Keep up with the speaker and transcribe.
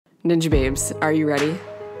Ninjababes, are you ready?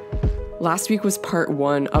 Last week was part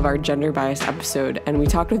 1 of our gender bias episode, and we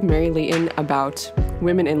talked with Mary Leighton about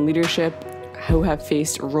women in leadership who have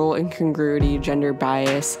faced role incongruity, gender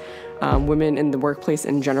bias, women in the workplace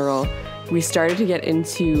in general. We started to get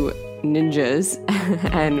into ninjas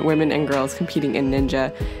and women and girls competing in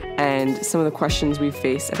ninja, and some of the questions we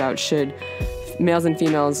face about should males and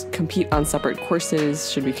females compete on separate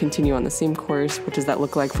courses? Should we continue on the same course? What does that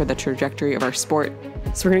look like for the trajectory of our sport?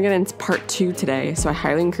 So we're going to get into part 2 today. So I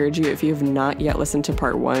highly encourage you, if you have not yet listened to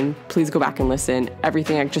part 1, please go back and listen.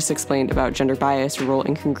 Everything I just explained about gender bias, role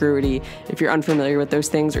incongruity, if you're unfamiliar with those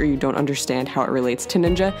things or you don't understand how it relates to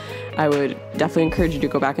ninja, I would definitely encourage you to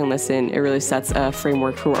go back and listen. It really sets a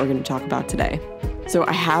framework for what we're going to talk about today. So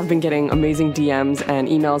I have been getting amazing DMs and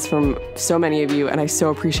emails from so many of you, and I so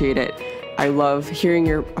appreciate it. I love hearing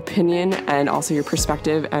your opinion and also your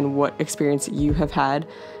perspective and what experience you have had.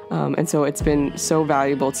 And so it's been so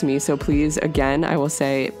valuable to me. So please, again, I will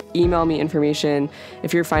say, email me information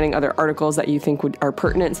if you're finding other articles that you think are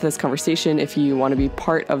pertinent to this conversation, if you want to be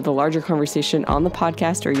part of the larger conversation on the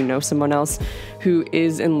podcast, or you know someone else who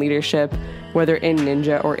is in leadership, whether in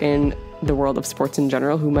ninja or in the world of sports in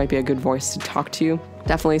general, who might be a good voice to talk to,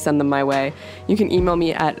 definitely send them my way. You can email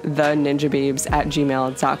me at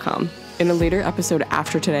theninjababes@gmail.com. In a later episode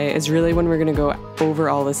after today is really when we're going to go over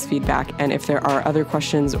all this feedback, and if there are other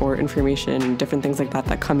questions or information and different things like that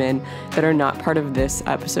that come in that are not part of this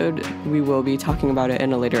episode, we will be talking about it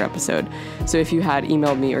in a later episode. So if you had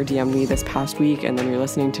emailed me or DM'd me this past week and then you're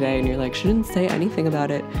listening today and you're like, shouldn't say anything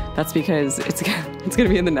about it, that's because it's going to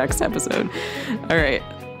be in the next episode. All right.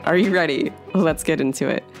 Are you ready? Let's get into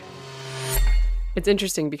it. It's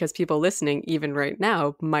interesting because people listening, even right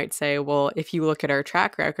now, might say, well, if you look at our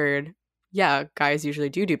track record, yeah, guys usually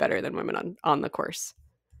do better than women on the course.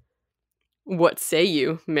 What say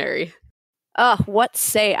you, Mary? What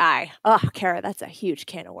say I? Kara, that's a huge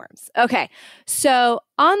can of worms. Okay, so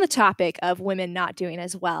on the topic of women not doing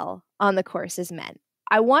as well on the course as men,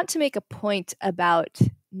 I want to make a point about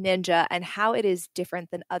ninja and how it is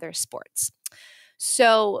different than other sports.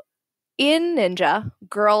 So in ninja,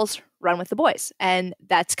 girls run with the boys, and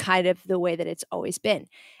that's kind of the way that it's always been.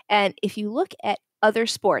 And if you look at other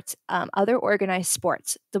sports, other organized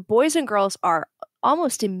sports, the boys and girls are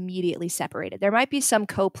almost immediately separated. There might be some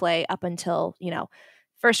co-play up until,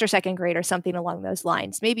 first or second grade or something along those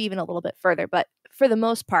lines, maybe even a little bit further. But for the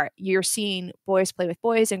most part, you're seeing boys play with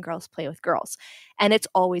boys and girls play with girls. And it's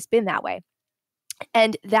always been that way.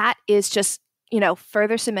 And that is just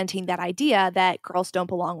further cementing that idea that girls don't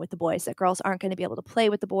belong with the boys, that girls aren't going to be able to play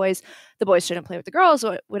with the boys shouldn't play with the girls,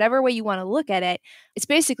 or whatever way you want to look at it. It's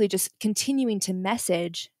basically just continuing to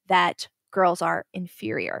message that girls are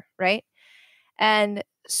inferior, right? And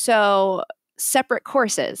so separate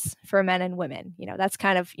courses for men and women, that's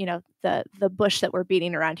kind of, the bush that we're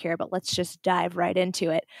beating around here, but let's just dive right into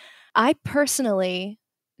it. I personally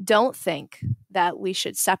don't think that we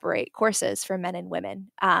should separate courses for men and women,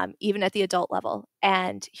 even at the adult level.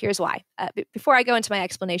 And here's why. Before I go into my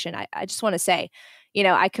explanation, I just want to say,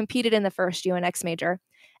 I competed in the first UNX major.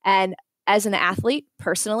 And as an athlete,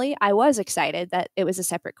 personally, I was excited that it was a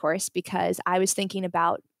separate course because I was thinking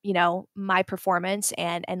about, my performance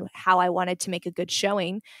and how I wanted to make a good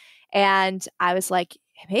showing. And I was like,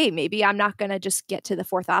 hey, maybe I'm not going to just get to the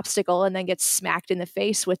fourth obstacle and then get smacked in the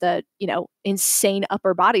face with a, insane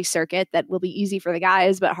upper body circuit that will be easy for the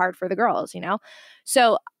guys, but hard for the girls,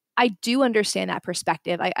 So I do understand that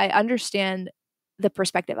perspective. I understand the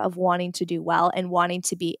perspective of wanting to do well and wanting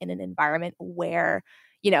to be in an environment where,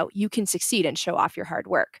 you can succeed and show off your hard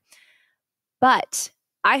work. But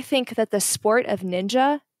I think that the sport of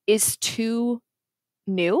ninja is too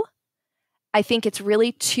new. I think it's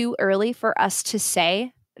really too early for us to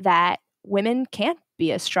say that women can't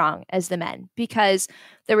be as strong as the men, because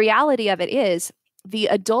the reality of it is the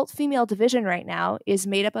adult female division right now is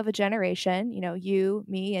made up of a generation, you,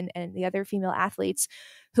 me, and the other female athletes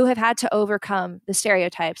who have had to overcome the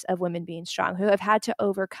stereotypes of women being strong, who have had to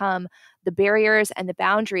overcome the barriers and the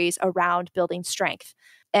boundaries around building strength.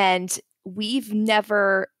 And we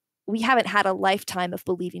haven't had a lifetime of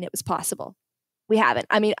believing it was possible. We haven't.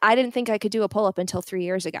 I mean, I didn't think I could do a pull-up until 3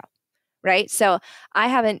 years ago, right? So I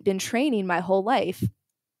haven't been training my whole life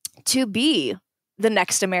to be the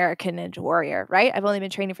next American Ninja Warrior, right? I've only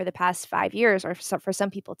been training for the past 5 years, or for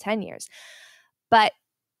some people, 10 years. But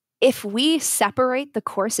if we separate the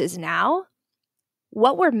courses now,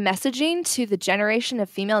 what we're messaging to the generation of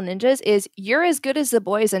female ninjas is you're as good as the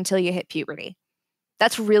boys until you hit puberty.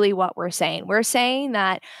 That's really what we're saying. We're saying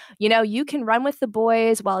that, you can run with the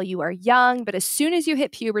boys while you are young, but as soon as you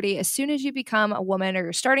hit puberty, as soon as you become a woman or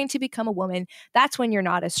you're starting to become a woman, that's when you're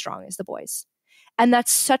not as strong as the boys. And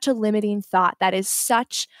that's such a limiting thought. That is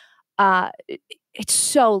such it's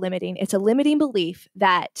so limiting. It's a limiting belief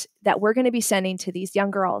that we're going to be sending to these young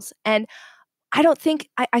girls. And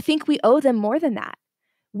I think we owe them more than that.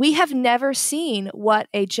 We have never seen what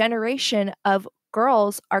a generation of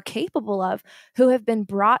girls are capable of who have been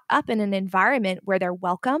brought up in an environment where they're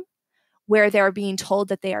welcome, where they're being told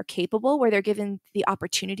that they are capable, where they're given the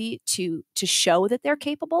opportunity to show that they're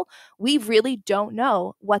capable. We really don't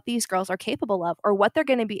know what these girls are capable of or what they're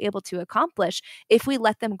going to be able to accomplish if we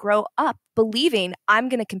let them grow up believing I'm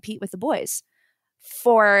going to compete with the boys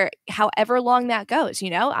for however long that goes.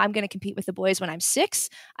 I'm going to compete with the boys when I'm 6.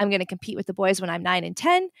 I'm going to compete with the boys when I'm 9 and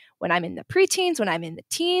 10, when I'm in the preteens, when I'm in the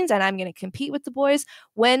teens, and I'm going to compete with the boys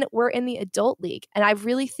when we're in the adult league. And I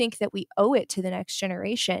really think that we owe it to the next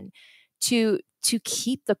generation to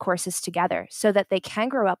keep the courses together so that they can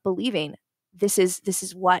grow up believing this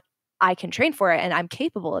is what I can train for and I'm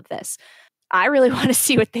capable of this. I really want to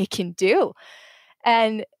see what they can do.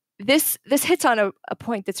 And this hits on a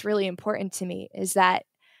point that's really important to me, is that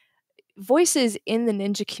voices in the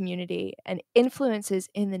ninja community and influences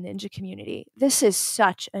in the ninja community, this is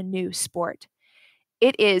such a new sport.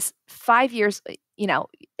 It is 5 years,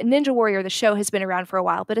 Ninja Warrior, the show, has been around for a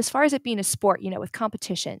while, but as far as it being a sport, with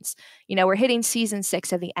competitions, we're hitting season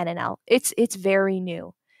 6 of the NNL. It's very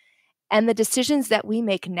new. And the decisions that we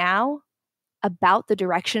make now about the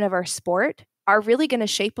direction of our sport are really going to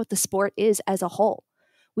shape what the sport is as a whole.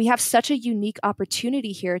 We have such a unique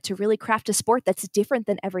opportunity here to really craft a sport that's different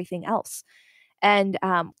than everything else. And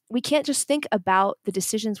we can't just think about the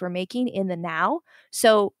decisions we're making in the now.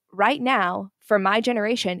 So right now, for my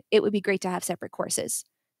generation, it would be great to have separate courses.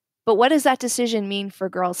 But what does that decision mean for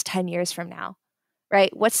girls 10 years from now,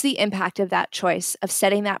 right? What's the impact of that choice, of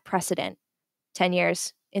setting that precedent 10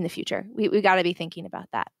 years in the future? We got to be thinking about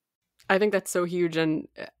that. I think that's so huge. And,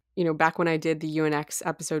 back when I did the UNX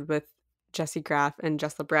episode with Jessie Graff and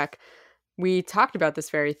Jess Lebrecq, we talked about this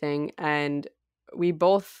very thing. And we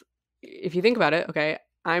both, if you think about it, okay,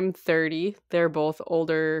 I'm 30. They're both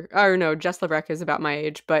older. Or no, Jess Lebrecq is about my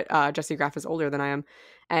age, but Jessie Graff is older than I am.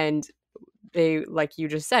 And they, like you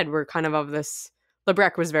just said, were kind of this.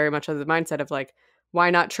 Lebrecq was very much of the mindset of like,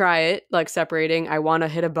 why not try it? Like separating, I want to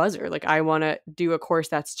hit a buzzer. Like I want to do a course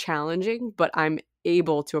that's challenging, but I'm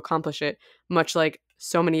able to accomplish it. Much like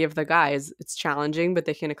so many of the guys, it's challenging, but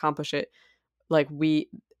they can accomplish it. Like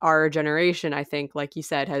our generation, I think, like you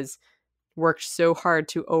said, has worked so hard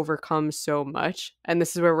to overcome so much. And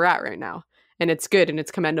this is where we're at right now. And it's good and it's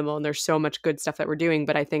commendable. And there's so much good stuff that we're doing.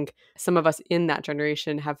 But I think some of us in that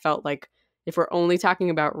generation have felt like if we're only talking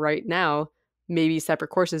about right now, maybe separate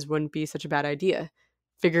courses wouldn't be such a bad idea.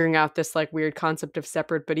 Figuring out this like weird concept of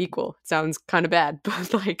separate but equal. It sounds kind of bad,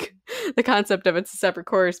 but like the concept of it's a separate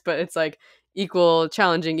course, but it's like equal,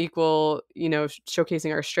 challenging, equal,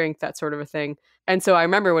 showcasing our strength, that sort of a thing. And so I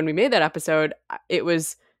remember when we made that episode, it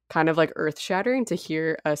was kind of like earth shattering to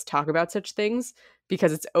hear us talk about such things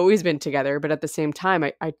because it's always been together. But at the same time,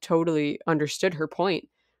 I totally understood her point.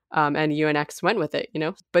 And UNX went with it,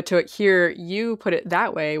 But to hear you put it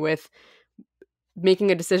that way with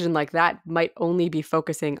making a decision like that might only be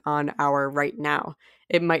focusing on our right now.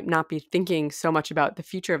 It might not be thinking so much about the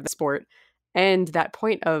future of the sport. And that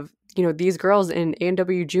point of, these girls in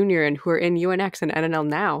A&W Junior and who are in UNX and NNL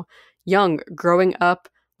now, young, growing up,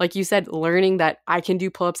 like you said, learning that I can do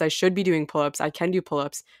pull-ups, I should be doing pull-ups, I can do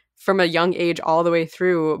pull-ups from a young age all the way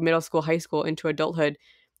through middle school, high school, into adulthood.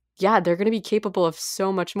 Yeah, they're going to be capable of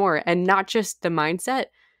so much more. And not just the mindset.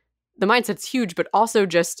 The mindset's huge, but also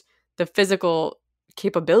just the physical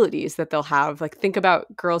capabilities that they'll have. Like think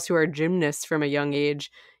about girls who are gymnasts from a young age.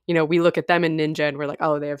 We look at them in ninja and we're like,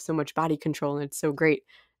 oh, they have so much body control and it's so great.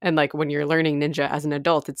 And like when you're learning ninja as an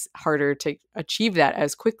adult, it's harder to achieve that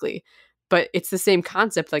as quickly. But it's the same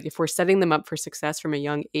concept. Like if we're setting them up for success from a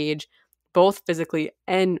young age, both physically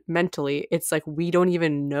and mentally, it's like we don't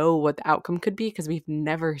even know what the outcome could be because we've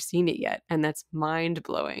never seen it yet. And that's mind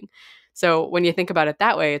blowing. So when you think about it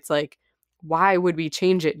that way, it's like, why would we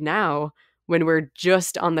change it now when we're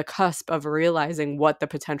just on the cusp of realizing what the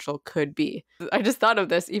potential could be? I just thought of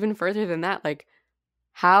this even further than that. Like,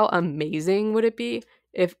 how amazing would it be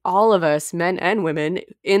if all of us, men and women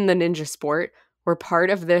in the ninja sport, were part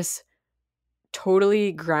of this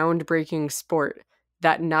totally groundbreaking sport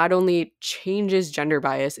that not only changes gender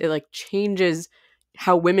bias, it like changes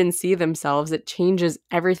how women see themselves. It changes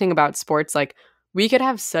everything about sports. Like we could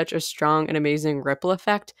have such a strong and amazing ripple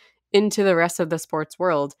effect into the rest of the sports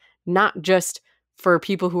world, not just for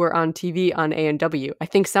people who are on TV on A&W. I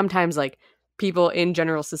think sometimes like people in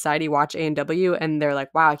general society watch A&W and they're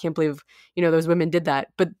like, wow, I can't believe, those women did that.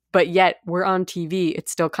 But yet we're on TV. It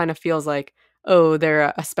still kind of feels like, oh,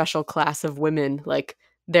 they're a special class of women. Like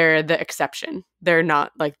they're the exception. They're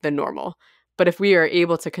not like the normal. But if we are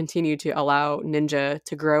able to continue to allow ninja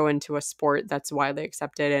to grow into a sport that's widely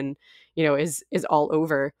accepted and, is all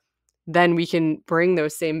over, then we can bring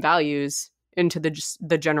those same values into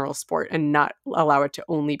the general sport and not allow it to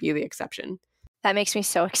only be the exception. That makes me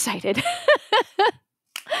so excited.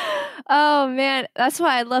 Oh man, that's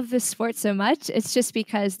why I love this sport so much. It's just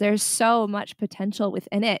because there's so much potential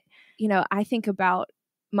within it. I think about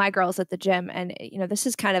my girls at the gym, and this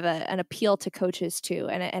is kind of an appeal to coaches too.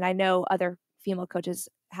 And I know other female coaches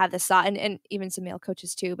have this thought, and even some male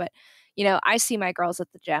coaches too. But I see my girls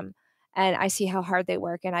at the gym, and I see how hard they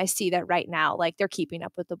work, and I see that right now, like they're keeping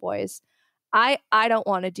up with the boys. I don't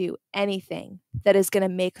want to do anything that is going to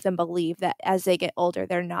make them believe that as they get older,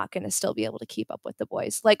 they're not going to still be able to keep up with the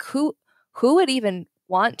boys. Like who would even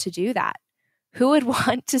want to do that? Who would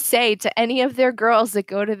want to say to any of their girls that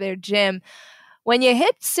go to their gym, when you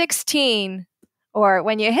hit 16 or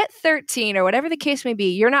when you hit 13 or whatever the case may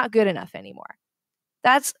be, you're not good enough anymore?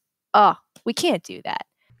 We can't do that.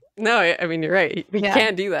 No, I mean, you're right. We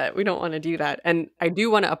can't do that. We don't want to do that. And I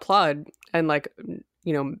do want to applaud and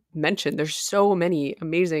mention there's so many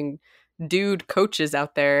amazing dude coaches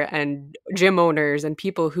out there and gym owners and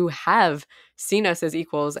people who have seen us as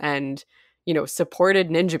equals and, supported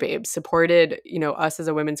Ninjababes, supported, us as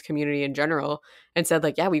a women's community in general and said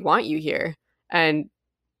like, yeah, we want you here. And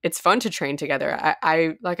it's fun to train together.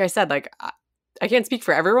 I like I said, like, I can't speak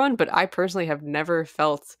for everyone, but I personally have never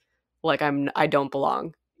felt like I don't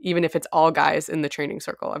belong. Even if it's all guys in the training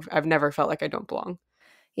circle, I've never felt like I don't belong.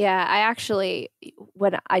 Yeah, I actually,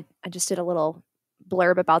 when I just did a little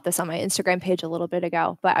blurb about this on my Instagram page a little bit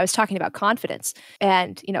ago, but I was talking about confidence.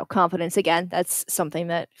 And, confidence, again, that's something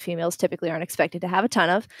that females typically aren't expected to have a ton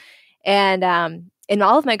of. And in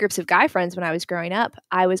all of my groups of guy friends when I was growing up,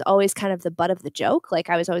 I was always kind of the butt of the joke. Like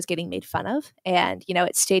I was always getting made fun of. And,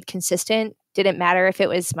 it stayed consistent. Didn't matter if it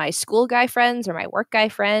was my school guy friends or my work guy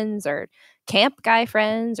friends or camp guy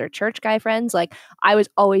friends or church guy friends. Like I was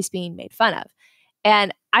always being made fun of.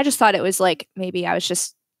 And I just thought it was like maybe I was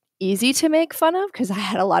just easy to make fun of because I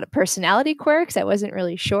had a lot of personality quirks. I wasn't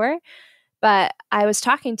really sure. But I was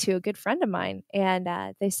talking to a good friend of mine and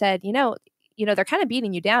they said, they're kind of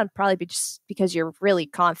beating you down probably just because you're really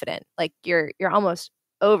confident. Like you're almost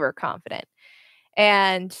overconfident.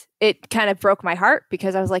 And it kind of broke my heart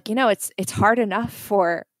because I was like, it's hard enough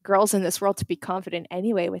for girls in this world to be confident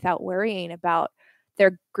anyway without worrying about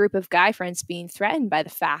their group of guy friends being threatened by the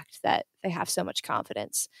fact that they have so much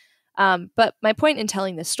confidence. But my point in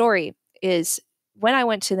telling this story is when I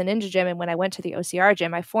went to the Ninja Gym and when I went to the OCR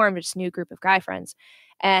gym, I formed this new group of guy friends.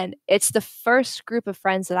 And it's the first group of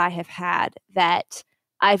friends that I have had that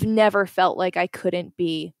I've never felt like I couldn't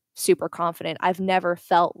be super confident. I've never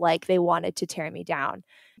felt like they wanted to tear me down.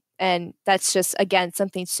 And that's just, again,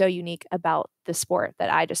 something so unique about the sport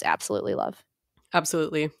that I just absolutely love.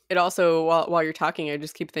 Absolutely. It also, while you're talking, I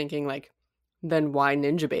just keep thinking like, then why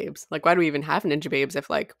Ninjababes? Like, why do we even have Ninjababes if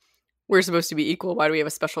like we're supposed to be equal? Why do we have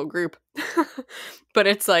a special group? But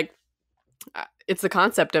it's like, it's the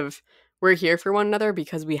concept of we're here for one another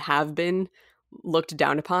because we have been looked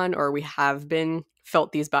down upon or we have been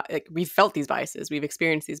we've felt these biases. We've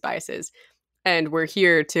experienced these biases. And we're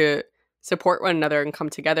here to support one another and come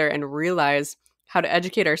together and realize how to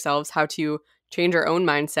educate ourselves, how to change our own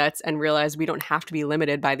mindsets and realize we don't have to be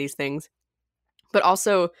limited by these things, but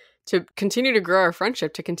also to continue to grow our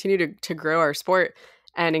friendship, to continue to grow our sport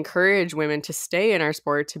and encourage women to stay in our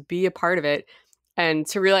sport, to be a part of it, and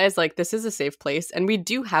to realize like this is a safe place. And we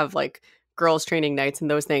do have like girls training nights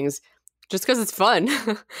and those things just because it's fun.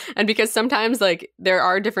 And because sometimes like there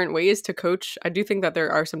are different ways to coach. I do think that there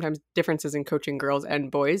are sometimes differences in coaching girls and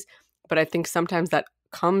boys, but I think sometimes that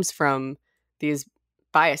comes from these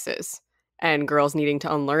biases and girls needing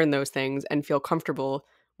to unlearn those things and feel comfortable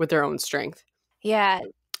with their own strength. Yeah.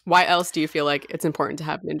 Why else do you feel like it's important to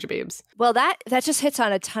have Ninjababes? Well, that just hits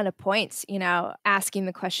on a ton of points, asking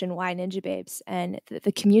the question, why Ninjababes? And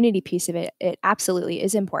the community piece of it absolutely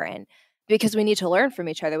is important because we need to learn from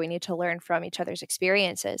each other. We need to learn from each other's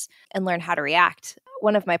experiences and learn how to react.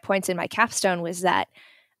 One of my points in my capstone was that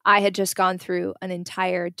I had just gone through an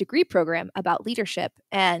entire degree program about leadership,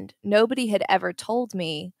 and nobody had ever told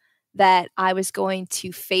me that I was going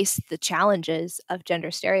to face the challenges of gender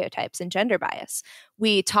stereotypes and gender bias.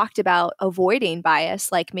 We talked about avoiding bias,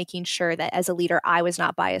 like making sure that as a leader, I was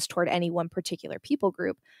not biased toward any one particular people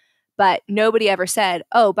group. But nobody ever said,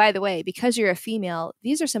 oh, by the way, because you're a female,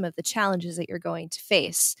 these are some of the challenges that you're going to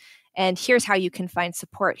face. And here's how you can find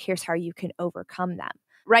support. Here's how you can overcome them.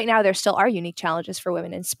 Right now, there still are unique challenges for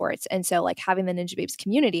women in sports. And so, like, having the Ninjababes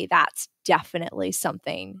community, that's definitely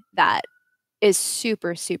something that is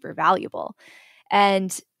super, super valuable.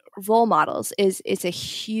 And role models is a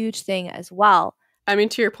huge thing as well. I mean,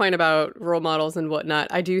 to your point about role models and whatnot,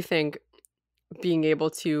 I do think being able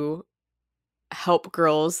to help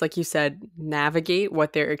girls, like you said, navigate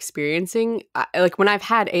what they're experiencing. Like when I've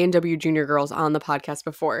had A&W junior girls on the podcast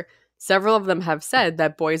before, several of them have said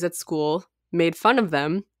that boys at school made fun of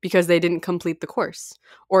them because they didn't complete the course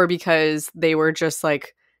or because they were just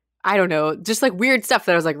like, I don't know, just like weird stuff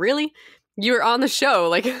that I was like, really? You were on the show.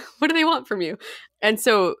 Like, what do they want from you? And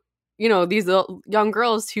so, you know, these young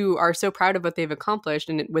girls who are so proud of what they've accomplished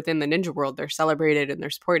and within the ninja world, they're celebrated and they're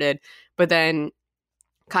supported. But then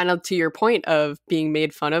kind of to your point of being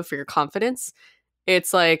made fun of for your confidence,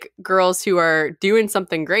 it's like girls who are doing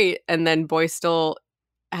something great and then boys still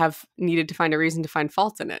have needed to find a reason to find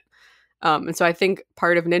fault in it. And so I think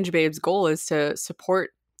part of Ninjababes' goal is to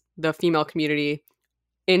support the female community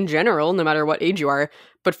in general, no matter what age you are,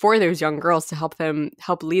 but for those young girls to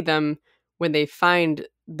help lead them when they find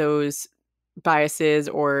those biases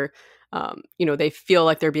or you know, they feel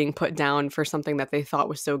like they're being put down for something that they thought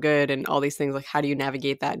was so good and all these things. Like, how do you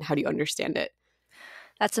navigate that and how do you understand it?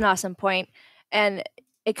 That's an awesome point. And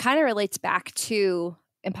it kind of relates back to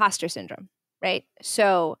imposter syndrome, right?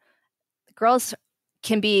 So girls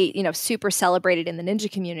can be, you know, super celebrated in the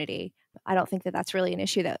ninja community. I don't think that that's really an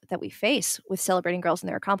issue that we face with celebrating girls and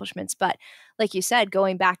their accomplishments. But like you said,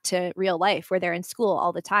 going back to real life where they're in school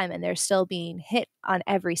all the time and they're still being hit on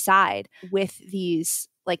every side with these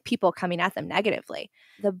like people coming at them negatively.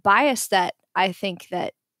 The bias that I think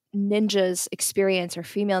that ninjas experience or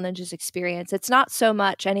female ninjas experience, it's not so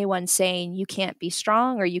much anyone saying you can't be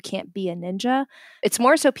strong or you can't be a ninja. It's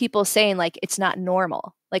more so people saying like it's not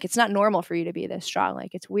normal. Like it's not normal for you to be this strong.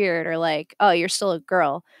 Like it's weird or like, oh, you're still a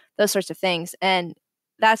girl, those sorts of things. And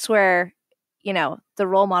that's where, you know, the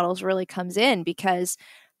role models really comes in because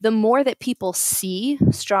the more that people see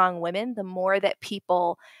strong women, the more that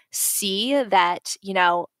people see that, you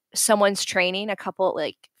know, someone's training a couple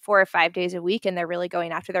like 4 or 5 days a week and they're really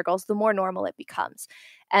going after their goals, the more normal it becomes.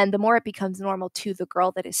 And the more it becomes normal to the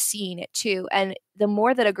girl that is seeing it too. And the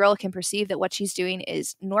more that a girl can perceive that what she's doing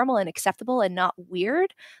is normal and acceptable and not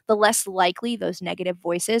weird, the less likely those negative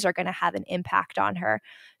voices are going to have an impact on her.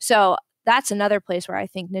 So that's another place where I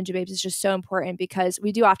think Ninjababes is just so important because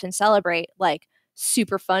we do often celebrate like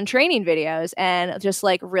super fun training videos and just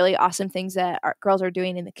like really awesome things that our girls are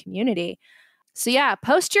doing in the community. So yeah,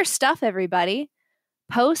 post your stuff, everybody.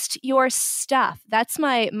 Post your stuff. That's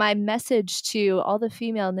my message to all the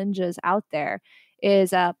female ninjas out there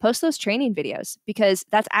is post those training videos because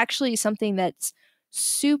that's actually something that's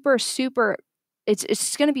super, super,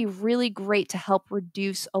 it's going to be really great to help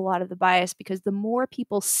reduce a lot of the bias because the more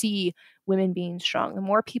people see women being strong, the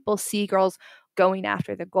more people see girls going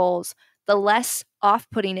after the goals, the less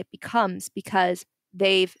off-putting it becomes because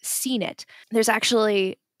they've seen it. There's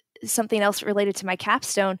actually something else related to my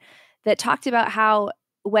capstone that talked about how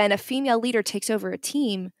when a female leader takes over a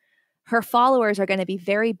team, her followers are going to be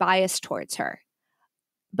very biased towards her.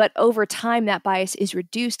 But over time, that bias is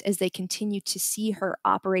reduced as they continue to see her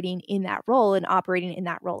operating in that role and operating in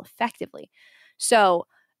that role effectively. So,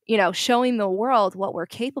 you know, showing the world what we're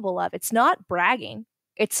capable of, it's not bragging.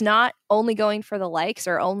 It's not only going for the likes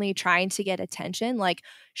or only trying to get attention. Like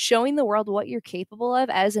showing the world what you're capable of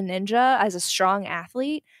as a ninja, as a strong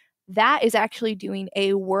athlete, that is actually doing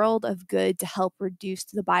a world of good to help reduce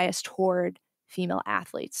the bias toward female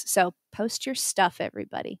athletes. So post your stuff,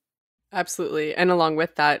 everybody. Absolutely. And along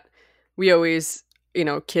with that, we always, you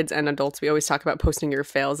know, kids and adults, we always talk about posting your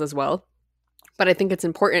fails as well. But I think it's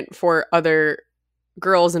important for other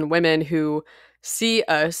girls and women who see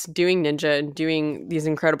us doing ninja and doing these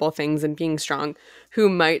incredible things and being strong, who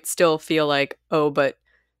might still feel like, oh, but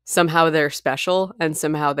somehow they're special and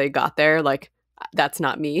somehow they got there. Like, that's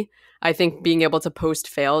not me. I think being able to post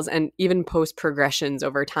fails and even post progressions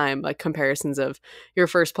over time, like comparisons of your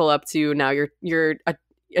first pull up to now your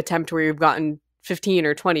attempt where you've gotten 15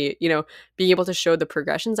 or 20, you know, being able to show the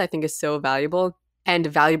progressions, I think is so valuable and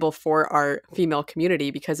valuable for our female community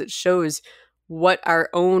because it shows what our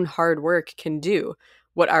own hard work can do,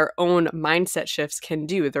 what our own mindset shifts can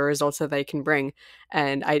do, the results that they can bring.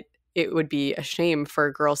 And it would be a shame for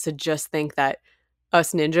girls to just think that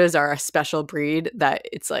us ninjas are a special breed, that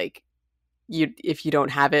it's like, if you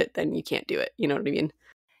don't have it, then you can't do it. You know what I mean?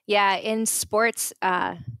 Yeah, in sports,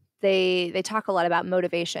 they talk a lot about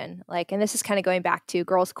motivation. Like, and this is kind of going back to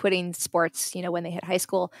girls quitting sports, when they hit high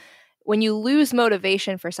school. When you lose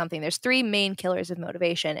motivation for something, there's three main killers of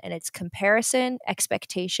motivation, and it's comparison,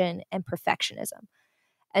 expectation, and perfectionism.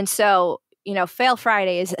 And so, Fail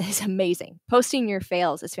Friday is amazing. Posting your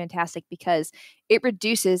fails is fantastic because it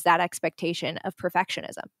reduces that expectation of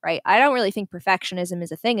perfectionism, right? I don't really think perfectionism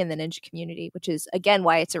is a thing in the ninja community, which is, again,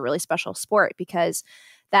 why it's a really special sport, because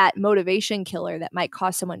that motivation killer that might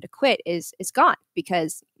cause someone to quit is gone,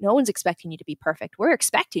 because no one's expecting you to be perfect. We're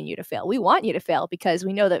expecting you to fail. We want you to fail because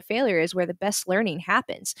we know that failure is where the best learning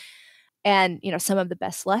happens, and, some of the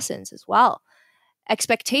best lessons as well.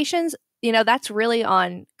 Expectations, that's really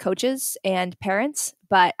on coaches and parents.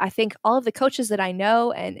 But I think all of the coaches that I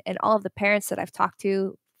know and all of the parents that I've talked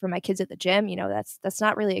to for my kids at the gym, that's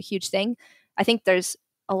not really a huge thing. I think there's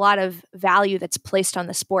a lot of value that's placed on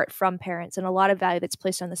the sport from parents, and a lot of value that's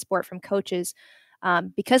placed on the sport from coaches,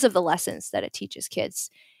 because of the lessons that it teaches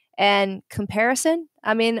kids. And comparison,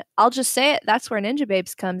 I'll just say it, that's where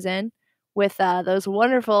Ninjababes comes in with those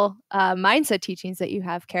wonderful mindset teachings that you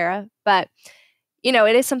have, Kara. But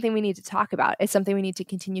it is something we need to talk about. It's something we need to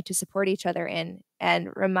continue to support each other in, and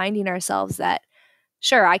reminding ourselves that,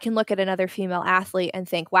 sure, I can look at another female athlete and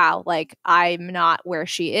think, wow, like, I'm not where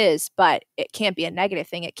she is, but it can't be a negative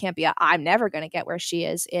thing. It can't be I'm never going to get where she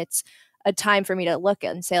is. It's a time for me to look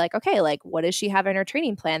and say, like, okay, like, what does she have in her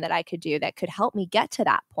training plan that I could do that could help me get to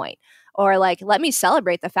that point? Or, like, let me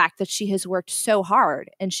celebrate the fact that she has worked so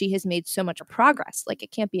hard and she has made so much progress. Like,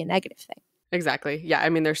 it can't be a negative thing. Exactly. Yeah.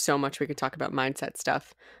 There's so much we could talk about mindset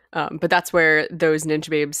stuff. But that's where those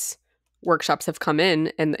Ninjababes workshops have come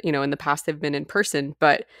in. And, in the past, they've been in person.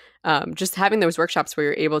 But just having those workshops where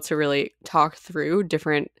you're able to really talk through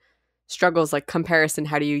different struggles, like comparison,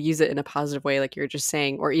 how do you use it in a positive way, like you're just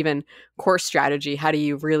saying, or even course strategy, how do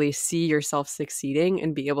you really see yourself succeeding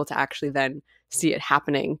and be able to actually then see it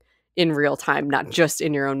happening in real time, not just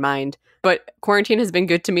in your own mind. But quarantine has been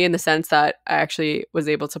good to me in the sense that I actually was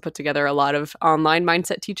able to put together a lot of online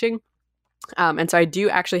mindset teaching. And so I do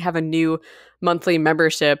actually have a new monthly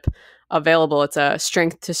membership available. It's a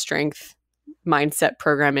strength to strength mindset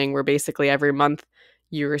programming where basically every month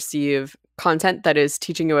you receive content that is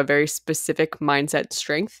teaching you a very specific mindset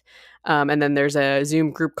strength. And then there's a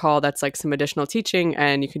Zoom group call that's like some additional teaching,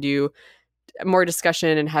 and you could do more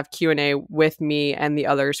discussion and have Q&A with me and the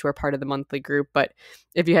others who are part of the monthly group. But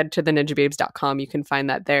if you head to the ninjababes.com, you can find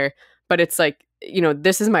that there. But it's like,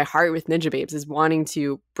 this is my heart with Ninjababes, is wanting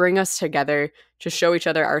to bring us together to show each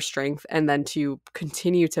other our strength, and then to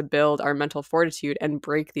continue to build our mental fortitude and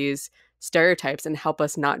break these stereotypes and help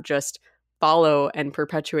us not just follow and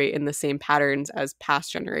perpetuate in the same patterns as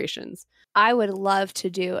past generations. I would love to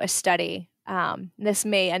do a study. This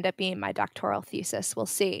may end up being my doctoral thesis. We'll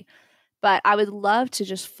see. But I would love to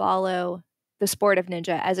just follow the sport of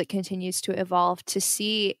ninja as it continues to evolve, to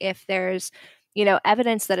see if there's,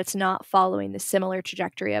 evidence that it's not following the similar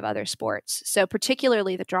trajectory of other sports. So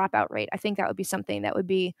particularly the dropout rate. I think that would be something that would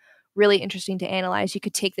be really interesting to analyze. You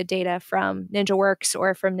could take the data from NinjaWorks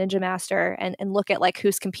or from Ninja Master and look at like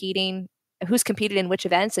who's competed in which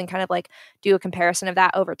events, and kind of like do a comparison of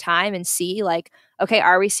that over time and see like, okay,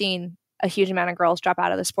 are we seeing a huge amount of girls drop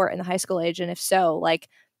out of the sport in the high school age? And if so, like,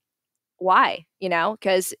 why?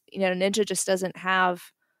 Because ninja just doesn't have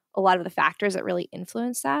a lot of the factors that really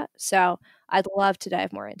influence that. So I'd love to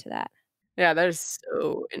dive more into that. Yeah, that is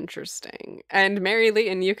so interesting. And Mary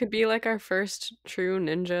Leighton, you could be like our first true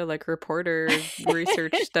ninja, like reporter,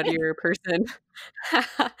 research studier person.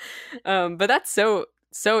 But that's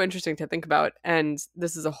so interesting to think about. And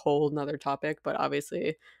this is a whole nother topic, but obviously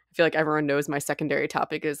I feel like everyone knows my secondary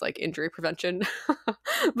topic is like injury prevention.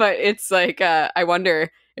 But it's like, I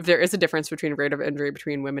wonder if there is a difference between rate of injury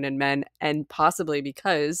between women and men, and possibly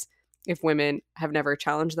because if women have never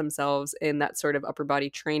challenged themselves in that sort of upper body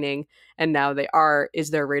training, and now they are, is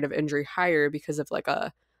their rate of injury higher because of like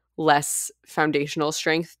a less foundational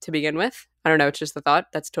strength to begin with? I don't know. It's just the thought.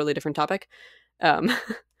 That's a totally different topic. But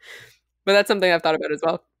that's something I've thought about as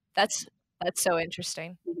well. That's so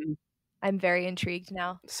interesting. Mm-hmm. I'm very intrigued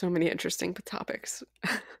now. So many interesting topics.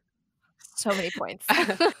 So many points.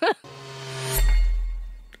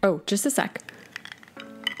 Oh, just a sec.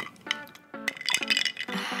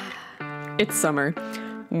 It's summer.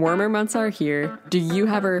 Warmer months are here. Do you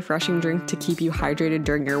have a refreshing drink to keep you hydrated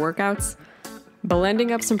during your workouts?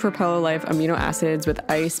 Blending up some Propello Life amino acids with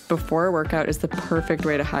ice before a workout is the perfect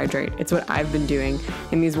way to hydrate. It's what I've been doing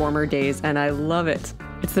in these warmer days, and I love it.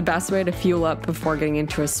 It's the best way to fuel up before getting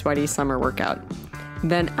into a sweaty summer workout.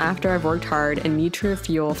 Then after I've worked hard and need to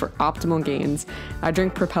refuel for optimal gains, I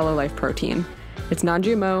drink Propello Life protein. It's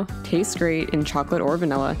non-GMO, tastes great in chocolate or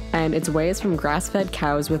vanilla, and its whey is from grass-fed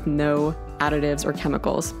cows with no additives or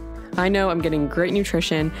chemicals. I know I'm getting great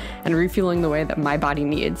nutrition and refueling the way that my body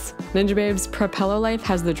needs. Ninjababes, Propello Life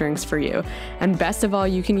has the drinks for you. And best of all,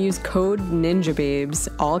 you can use code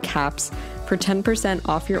Ninjababes, all caps, for 10%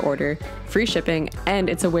 off your order, free shipping, and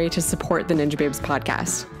it's a way to support the Ninjababes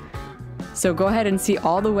podcast. So go ahead and see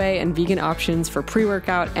all the whey and vegan options for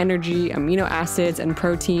pre-workout, energy, amino acids, and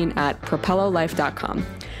protein at propellolife.com.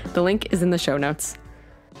 The link is in the show notes.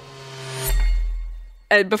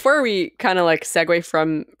 And before we kind of like segue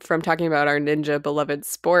from talking about our ninja beloved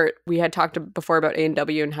sport, we had talked before about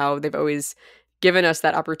A&W and how they've always given us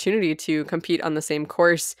that opportunity to compete on the same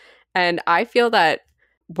course. And I feel that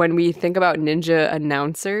when we think about ninja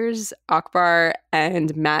announcers, Akbar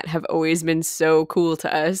and Matt have always been so cool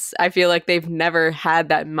to us. I feel like they've never had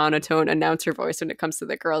that monotone announcer voice when it comes to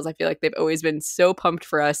the girls. I feel like they've always been so pumped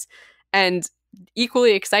for us and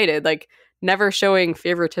equally excited, like never showing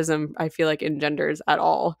favoritism, I feel like, in genders at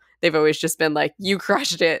all. They've always just been like, you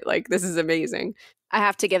crushed it. Like, this is amazing. I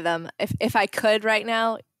have to give them, if I could right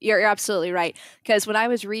now, you're absolutely right. Because when I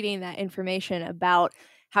was reading that information about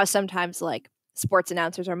how sometimes like sports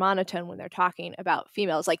announcers are monotone when they're talking about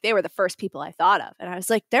females, like they were the first people I thought of. And I was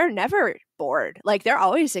like, they're never bored. Like they're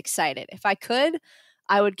always excited. If I could,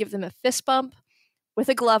 I would give them a fist bump with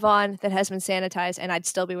a glove on that has been sanitized and I'd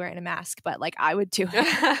still be wearing a mask, but like I would do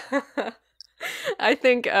it. I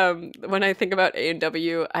think when I think about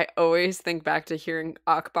A&W, I always think back to hearing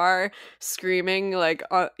Akbar screaming, like,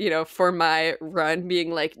 for my run,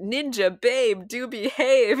 being like, "Ninja babe, do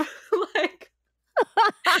behave." Like,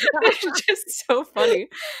 it's just so funny.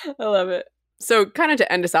 I love it. So kind of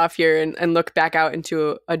to end us off here and look back out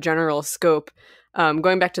into a general scope,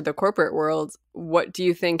 going back to the corporate world, what do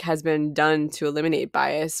you think has been done to eliminate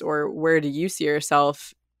bias, or where do you see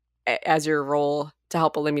yourself as your role to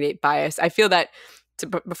help eliminate bias? I feel that,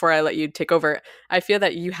 before I let you take over, I feel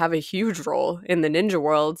that you have a huge role in the ninja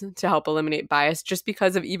world to help eliminate bias just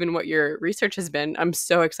because of even what your research has been. I'm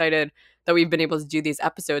so excited that we've been able to do these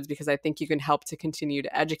episodes because I think you can help to continue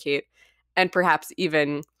to educate and perhaps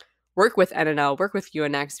even work with NNL, work with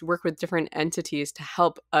UNX, work with different entities to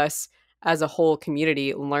help us as a whole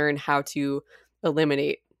community learn how to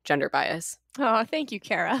eliminate gender bias. Oh, thank you,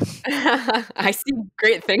 Kara. I see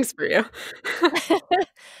great things for you.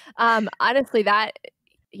 Honestly, that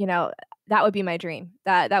would be my dream.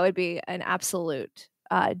 That would be an absolute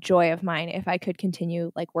joy of mine if I could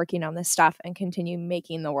continue like working on this stuff and continue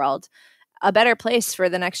making the world a better place for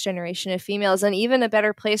the next generation of females, and even a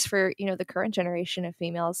better place for, the current generation of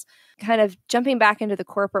females. Kind of jumping back into the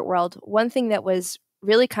corporate world, one thing that was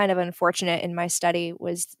really kind of unfortunate in my study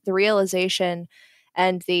was the realization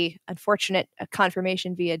and the unfortunate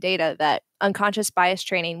confirmation via data that unconscious bias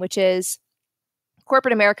training, which is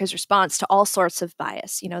corporate America's response to all sorts of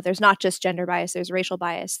bias. There's not just gender bias, there's racial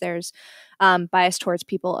bias, there's bias towards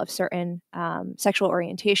people of certain sexual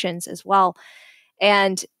orientations as well.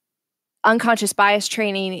 And unconscious bias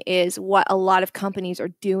training is what a lot of companies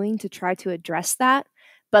are doing to try to address that.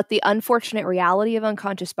 But the unfortunate reality of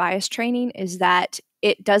unconscious bias training is that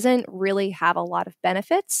it doesn't really have a lot of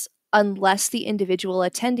benefits unless the individual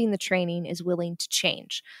attending the training is willing to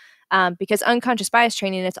change. Because unconscious bias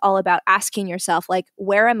training, it's all about asking yourself, like,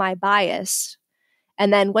 where am I biased?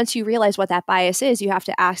 And then once you realize what that bias is, you have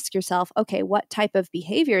to ask yourself, okay, what type of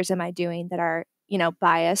behaviors am I doing that are,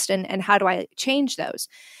 biased, and how do I change those?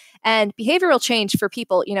 And behavioral change for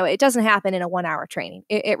people, it doesn't happen in a 1-hour training.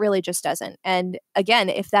 It really just doesn't. And again,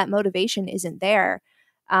 if that motivation isn't there,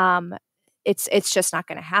 it's just not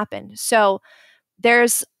going to happen. So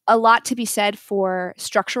there's a lot to be said for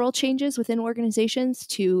structural changes within organizations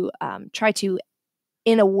to try to,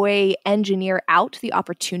 in a way, engineer out the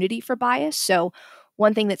opportunity for bias. So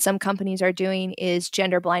one thing that some companies are doing is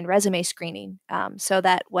gender blind resume screening, so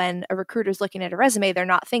that when a recruiter is looking at a resume, they're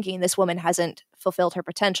not thinking this woman hasn't fulfilled her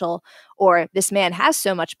potential or this man has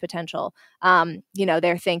so much potential.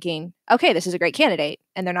 They're thinking, okay, this is a great candidate.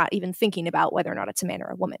 And they're not even thinking about whether or not it's a man or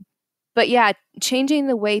a woman. But yeah, changing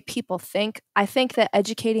the way people think, I think that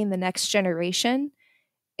educating the next generation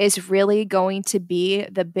is really going to be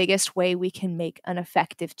the biggest way we can make an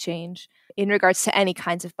effective change in regards to any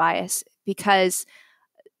kinds of bias, because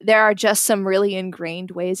there are just some really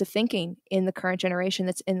ingrained ways of thinking in the current generation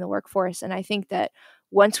that's in the workforce. And I think that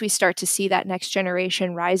once we start to see that next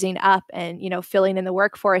generation rising up and, filling in the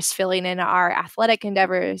workforce, filling in our athletic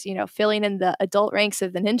endeavors, filling in the adult ranks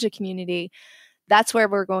of the ninja community, that's where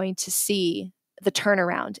we're going to see the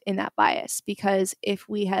turnaround in that bias. Because if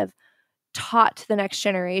we have taught the next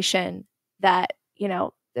generation that,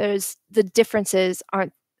 there's the differences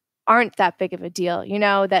aren't aren't that big of a deal,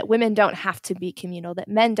 that women don't have to be communal, that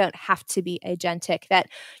men don't have to be agentic, that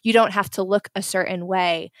you don't have to look a certain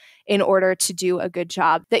way in order to do a good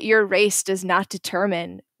job, that your race does not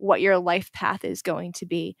determine what your life path is going to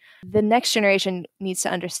be. The next generation needs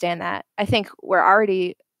to understand that. I think we're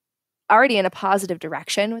already in a positive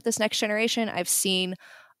direction with this next generation. I've seen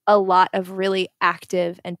a lot of really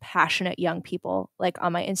active and passionate young people like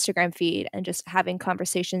on my Instagram feed and just having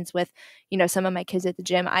conversations with, some of my kids at the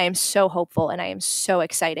gym. I am so hopeful and I am so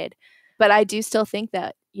excited. But I do still think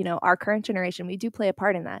that, our current generation, we do play a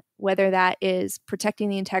part in that, whether that is protecting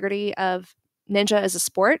the integrity of ninja as a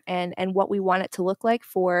sport and what we want it to look like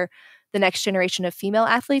for the next generation of female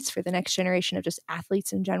athletes, for the next generation of just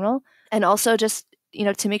athletes in general. And also just,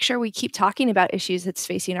 to make sure we keep talking about issues that's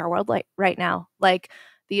facing our world right now, like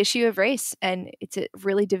the issue of race. And it's a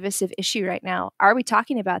really divisive issue right now. Are we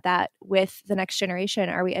talking about that with the next generation?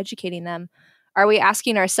 Are we educating them? Are we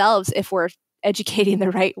asking ourselves if we're educating the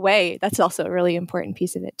right way? That's also a really important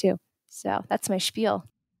piece of it too. So that's my spiel.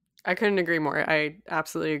 I couldn't agree more. I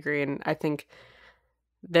absolutely agree. And I think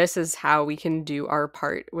this is how we can do our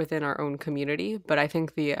part within our own community. But I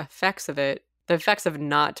think the effects of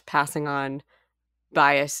not passing on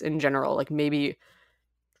bias in general, like maybe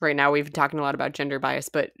right now we've been talking a lot about gender bias,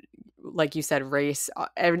 but like you said, race,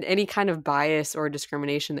 any kind of bias or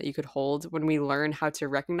discrimination that you could hold, when we learn how to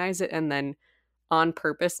recognize it and then on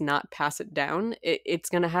purpose not pass it down, it's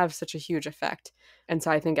going to have such a huge effect. And so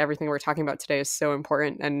I think everything we're talking about today is so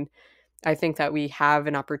important. And I think that we have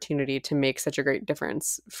an opportunity to make such a great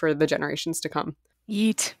difference for the generations to come.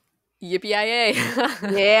 Yeet. Yippee-yay.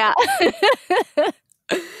 Yeah.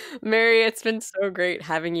 Mary, it's been so great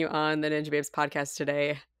having you on the Ninjababes podcast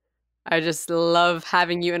today. I just love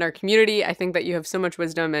having you in our community. I think that you have so much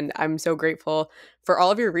wisdom, and I'm so grateful for all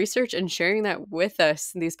of your research and sharing that with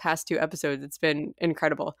us in these past 2 episodes. It's been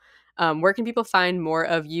incredible. Where can people find more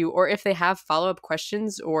of you, or if they have follow-up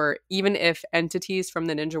questions, or even if entities from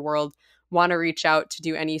the ninja world want to reach out to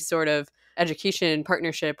do any sort of education,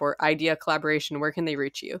 partnership, or idea collaboration, where can they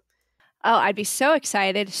reach you? Oh, I'd be so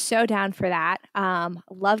excited, so down for that.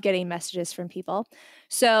 Love getting messages from people.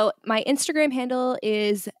 So my Instagram handle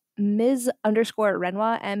is Ms_Renoir,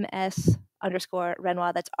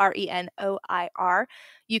 MS_Renoir. That's RENOIR.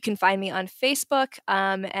 You can find me on Facebook.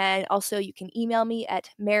 And also you can email me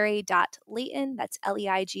at mary.leighton, that's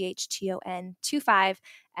LEIGHTON25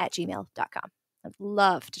 @gmail.com. I'd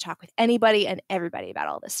love to talk with anybody and everybody about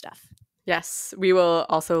all this stuff. Yes, we will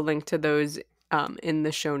also link to those in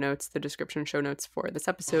the show notes, the description show notes for this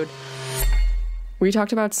episode. We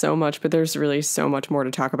talked about so much, but there's really so much more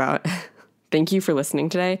to talk about. Thank you for listening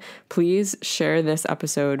today. Please share this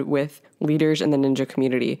episode with leaders in the ninja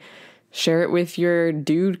community. Share it with your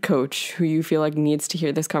dude coach who you feel like needs to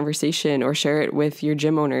hear this conversation, or share it with your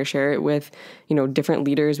gym owner, share it with, different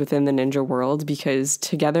leaders within the ninja world, because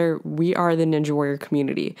together we are the Ninja Warrior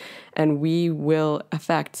community, and we will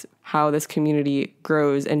affect how this community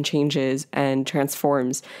grows and changes and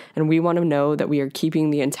transforms. And we want to know that we are keeping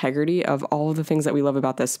the integrity of all of the things that we love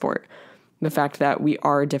about this sport. The fact that we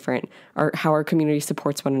are different, how our community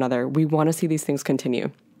supports one another. We want to see these things continue.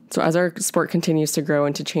 So as our sport continues to grow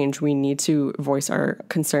and to change, we need to voice our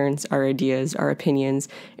concerns, our ideas, our opinions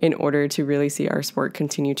in order to really see our sport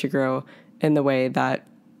continue to grow in the way that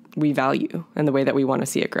we value and the way that we want to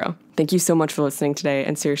see it grow. Thank you so much for listening today.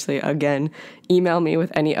 And seriously, again, email me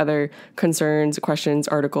with any other concerns, questions,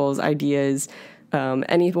 articles, ideas,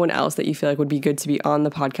 anyone else that you feel like would be good to be on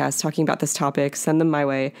the podcast talking about this topic. Send them my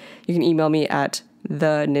way. You can email me at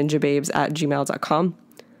theninjababes@gmail.com.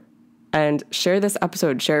 And share this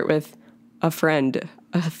episode. Share it with a friend,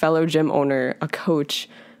 a fellow gym owner, a coach,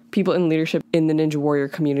 people in leadership in the Ninja Warrior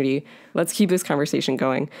community. Let's keep this conversation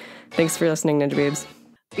going. Thanks for listening, Ninja Babes.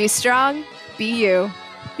 Be strong, be you,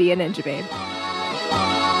 be a Ninja Babe.